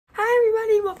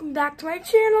welcome back to my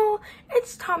channel.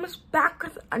 It's Thomas back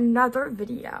with another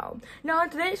video. Now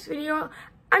in today's video,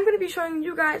 I'm going to be showing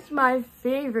you guys my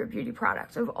favorite beauty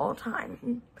products of all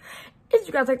time. If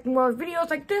you guys like more videos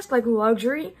like this, like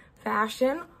luxury,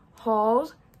 fashion,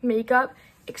 hauls, makeup,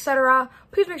 etc.,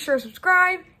 please make sure to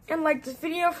subscribe and like this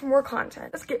video for more content.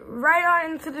 Let's get right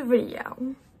on into the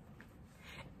video.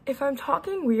 If I'm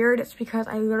talking weird, it's because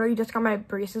I literally just got my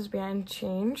braces band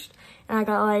changed, and I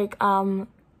got like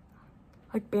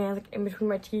bands like in between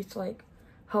my teeth to like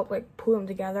help like pull them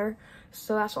together.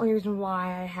 So that's the only reason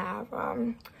why I have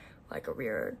like a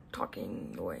weird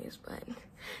talking noise, but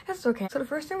that's okay. So the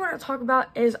first thing I want to talk about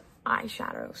is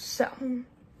eyeshadow. So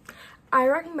I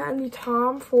recommend the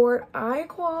Tom Ford Eye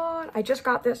Quad. I just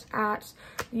got this at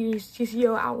the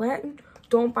CCO outlet.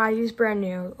 Don't buy these brand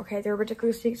new, okay? They're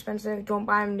ridiculously expensive. Don't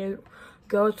buy them new.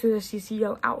 Go to the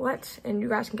CCO outlet, and you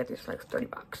guys can get these for like 30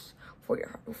 bucks,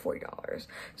 $40.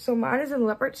 So mine is in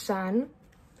Leopard Sun.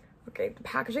 Okay, the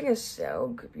packaging is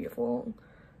so beautiful.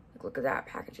 Like, look at that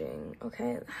packaging,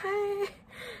 okay? Hi.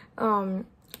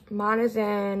 Mine is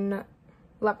in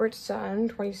Leopard Sun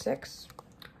 26.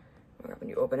 When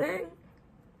you open it,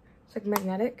 it's like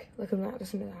magnetic. Look at that,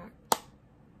 listen to that.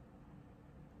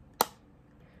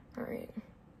 All right.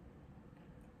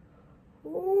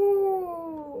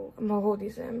 Ooh, I'm gonna hold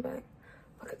these in, but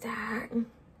look at that.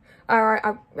 All right,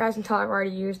 you guys can tell I've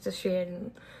already used the shade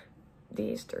in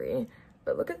these three,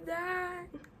 but look at that.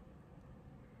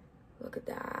 Look at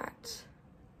that.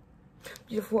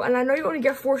 Beautiful. And I know you only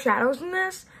get 4 shadows in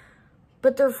this,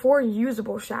 but they're 4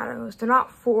 usable shadows. They're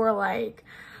not 4 like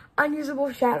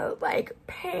unusable shadows, like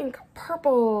pink,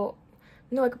 purple.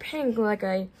 No, like pink, like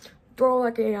a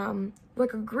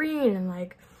green and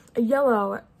like a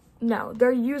yellow. No,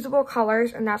 they're usable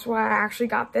colors, and that's why I actually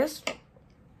got this.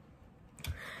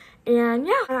 And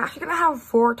yeah, I'm actually gonna have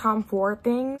 4 Tom Ford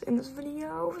things in this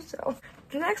video. So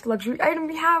the next luxury item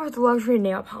we have is the luxury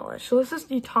nail polish. So this is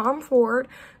the Tom Ford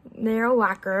nail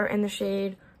lacquer in the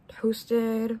shade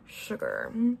Toasted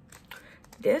Sugar.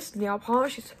 This nail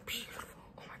polish is beautiful.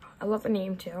 Oh my god, I love the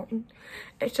name too.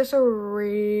 It's just a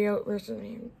where's the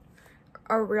name?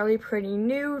 A really pretty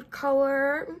nude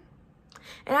color,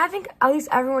 and I think at least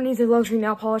everyone needs a luxury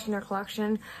nail polish in their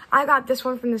collection. I got this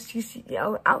one from the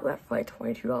CCO outlet for like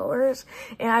 $22,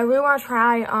 and I really want to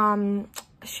try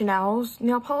Chanel's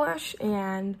nail polish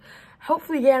and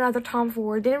hopefully get another Tom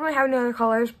Ford. They didn't really have any other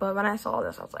colors, but when I saw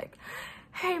this, I was like,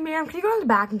 hey ma'am, can you go to the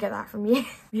back and get that for me?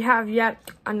 We have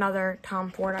yet another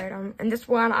Tom Ford item, and this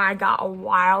one I got a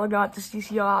while ago at the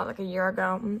CCO outlet, like a year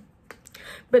ago.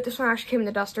 But this one actually came in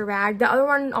the duster bag. The other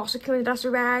one also came in the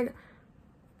duster bag.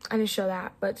 I didn't show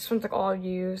that, but this one's like all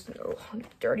used and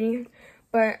dirty.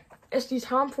 But it's the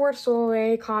Tom Ford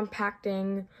Soleil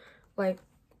compacting, like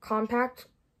compact,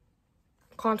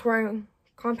 contouring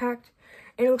compact.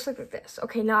 And it looks like this.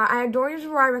 Okay, now the only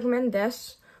reason why I recommend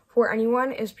this for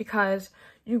anyone is because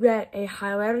you get a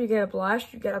highlighter, you get a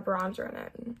blush, you get a bronzer in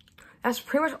it. That's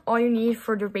pretty much all you need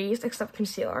for your base except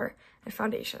concealer and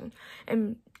foundation.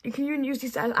 And you can even use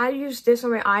these as I used this on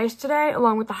my eyes today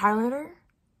along with the highlighter.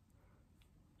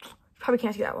 Probably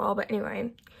can't see that well, but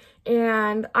anyway.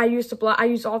 And I used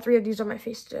all 3 of these on my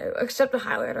face today, except the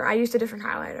highlighter. I used a different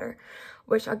highlighter,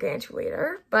 which I'll get into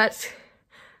later. But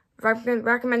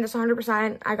recommend this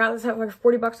 100%. I got this at like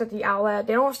 40 bucks at the outlet.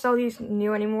 They don't sell these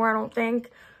new anymore, I don't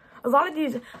think. A lot of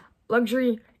these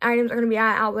luxury items are gonna be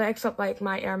at outlet, except like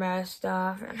my Hermes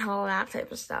stuff and all that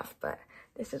type of stuff. But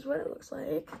this is what it looks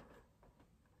like.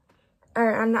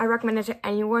 And I recommend it to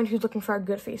anyone who's looking for a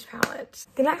good face palette.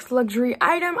 The next luxury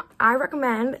item I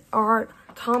recommend are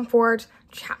Tom Ford's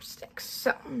chapsticks.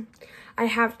 So I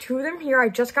have 2 of them here. I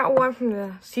just got one from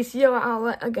the CCO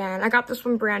outlet again. I got this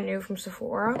one brand new from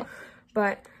Sephora,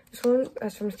 but this one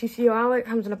is from CCO outlet. It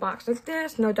comes in a box like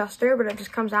this, no duster, but it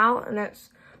just comes out, and it's,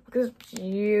 look at this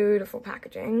beautiful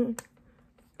packaging.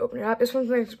 Open it up. This one's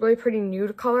like really pretty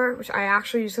nude color, which I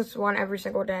actually use this one every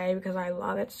single day because I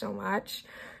love it so much.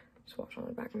 Swatch on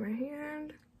the back of my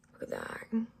hand. Look at that.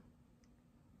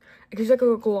 It gives like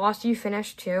a glossy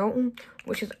finish too,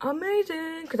 which is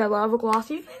amazing because I love a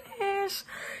glossy finish.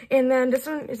 And then this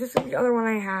is the other one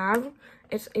I have.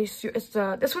 This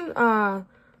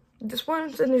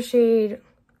one's in the shade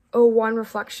 01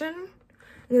 Reflection,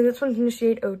 and then this one's in the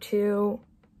shade 02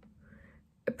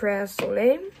 Press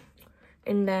Soleil,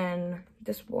 and then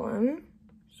this one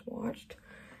swatched.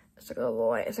 It's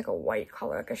like a white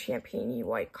color, like a champagne-y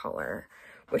white color,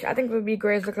 which I think would be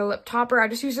great as like a lip topper. I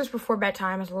just use this before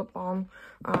bedtime as a lip balm.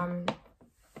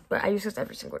 but I use this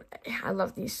every single day. I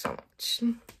love these so much.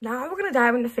 Now we're gonna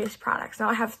dive into face products. Now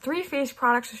I have 3 face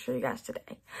products to show you guys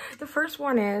today. The first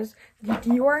one is the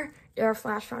Dior Air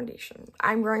Flash Foundation.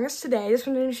 I'm wearing this today. This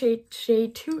one's in the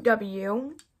shade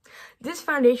 2W. This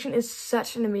foundation is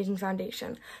such an amazing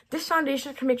foundation. This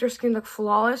foundation can make your skin look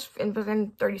flawless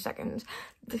within 30 seconds.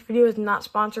 This video is not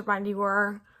sponsored by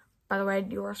Dior. By the way,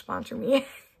 Dior sponsor me.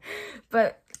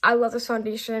 But I love this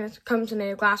foundation. It comes in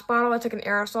a glass bottle. It's like an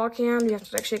aerosol can. You have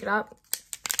to like shake it up.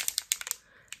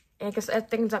 And it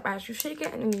thickens up as you shake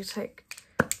it. And then you just like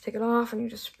take it off and you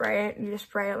just spray it. You just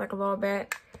spray it like a little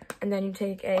bit. And then you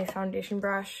take a foundation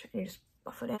brush and you just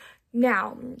buff it in.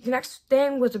 Now, the next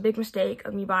thing was a big mistake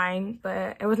of me buying,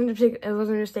 but it wasn't a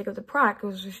mistake of the product, it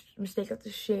was a mistake of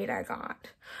the shade I got.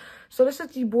 So this is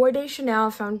the Boy de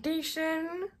Chanel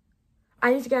foundation.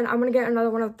 I'm gonna get another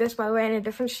one of this, by the way, in a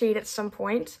different shade at some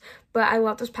point, but I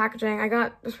love this packaging. I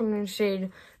got this one in shade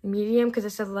medium because it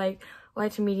says like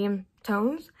light to medium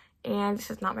tones, and this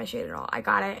is not my shade at all. I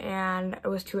got it and it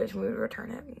was too late for me to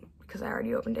return it because I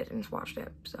already opened it and swatched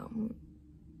it, so.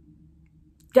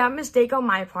 Dumb mistake on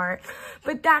my part,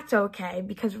 but that's okay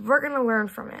because we're gonna learn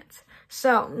from it.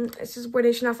 So this is Boy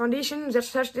de Chanel foundation.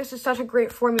 This is such a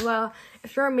great formula.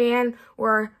 If you're a man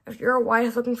or if you're a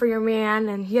wife looking for your man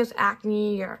and he has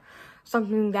acne or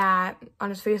something that on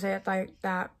his face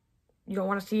that you don't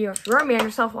want to see, or if you're a man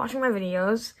yourself watching my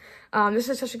videos, this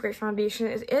is such a great foundation.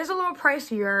 It is a little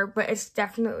pricier, but it's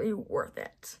definitely worth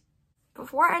it.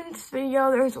 Before I end this video,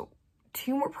 there's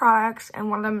 2 more products, and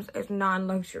one of them is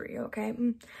non-luxury, okay?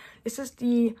 This is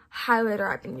the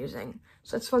highlighter I've been using.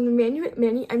 So it's from the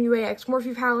Manny MUA X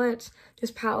Morphe palette.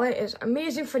 This palette is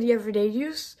amazing for the everyday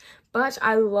use, but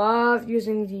I love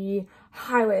using the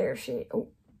highlighter shade. Oh,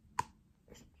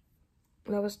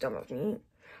 that was dumb of me.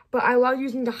 But I love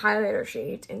using the highlighter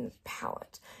shade in the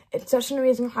palette. It's such an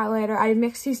amazing highlighter. I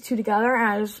mix these 2 together, and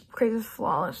I just create this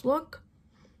flawless look.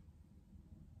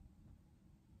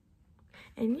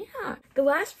 And yeah, the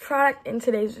last product in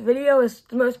today's video is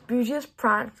the most bougiest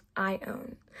product I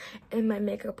own in my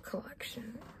makeup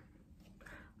collection.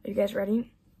 Are you guys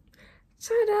ready?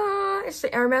 Ta-da! It's the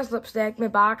Hermes lipstick. My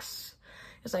box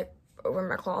is like over in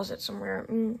my closet somewhere,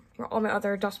 where all my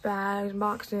other dust bags and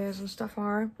boxes and stuff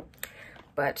are.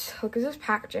 But look at this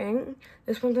packaging.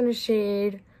 This one's in the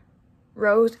shade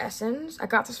Rose Essence. I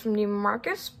got this from Neiman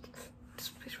Marcus. This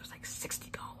place was like $60.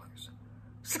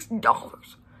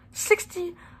 $60.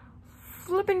 60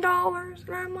 flipping dollars,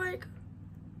 and I'm like,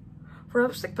 for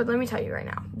lipstick. But let me tell you right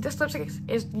now, this lipstick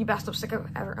is the best lipstick I've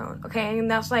ever owned, okay? And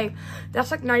that's like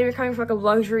not even coming from like a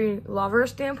luxury lover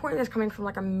standpoint, that's coming from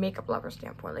like a makeup lover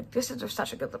standpoint. Like, this is just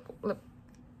such a good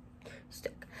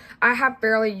lipstick. I have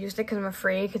barely used it because I'm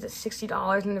afraid, because it's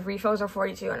 $60 and the refills are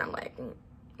 $42, and I'm like,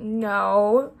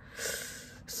 no.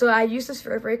 So I use this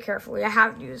very, very carefully. I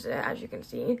have used it, as you can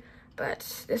see,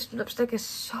 but this lipstick is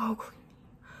so creamy.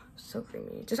 So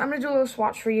creamy. I'm gonna do a little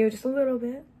swatch for you, just a little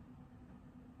bit.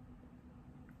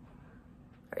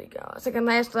 There you go. It's like a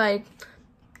nice like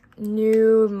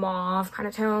nude mauve kind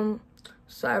of tone.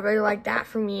 So I really like that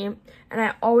for me. And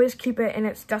I always keep it in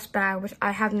its dust bag, which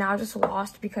I have now just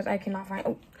lost because I cannot find.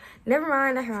 Oh, never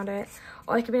mind, I found it.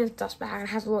 I keep it in its dust bag. It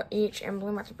has a little H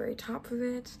emblem at the very top of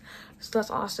it. So that's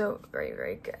also very,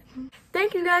 very good.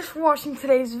 Thank you guys for watching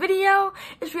today's video.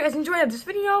 If you guys enjoyed this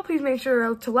video, please make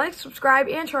sure to like, subscribe,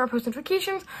 and turn on post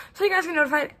notifications so you guys get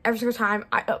notified every single time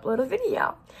I upload a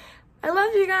video. I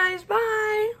love you guys.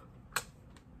 Bye.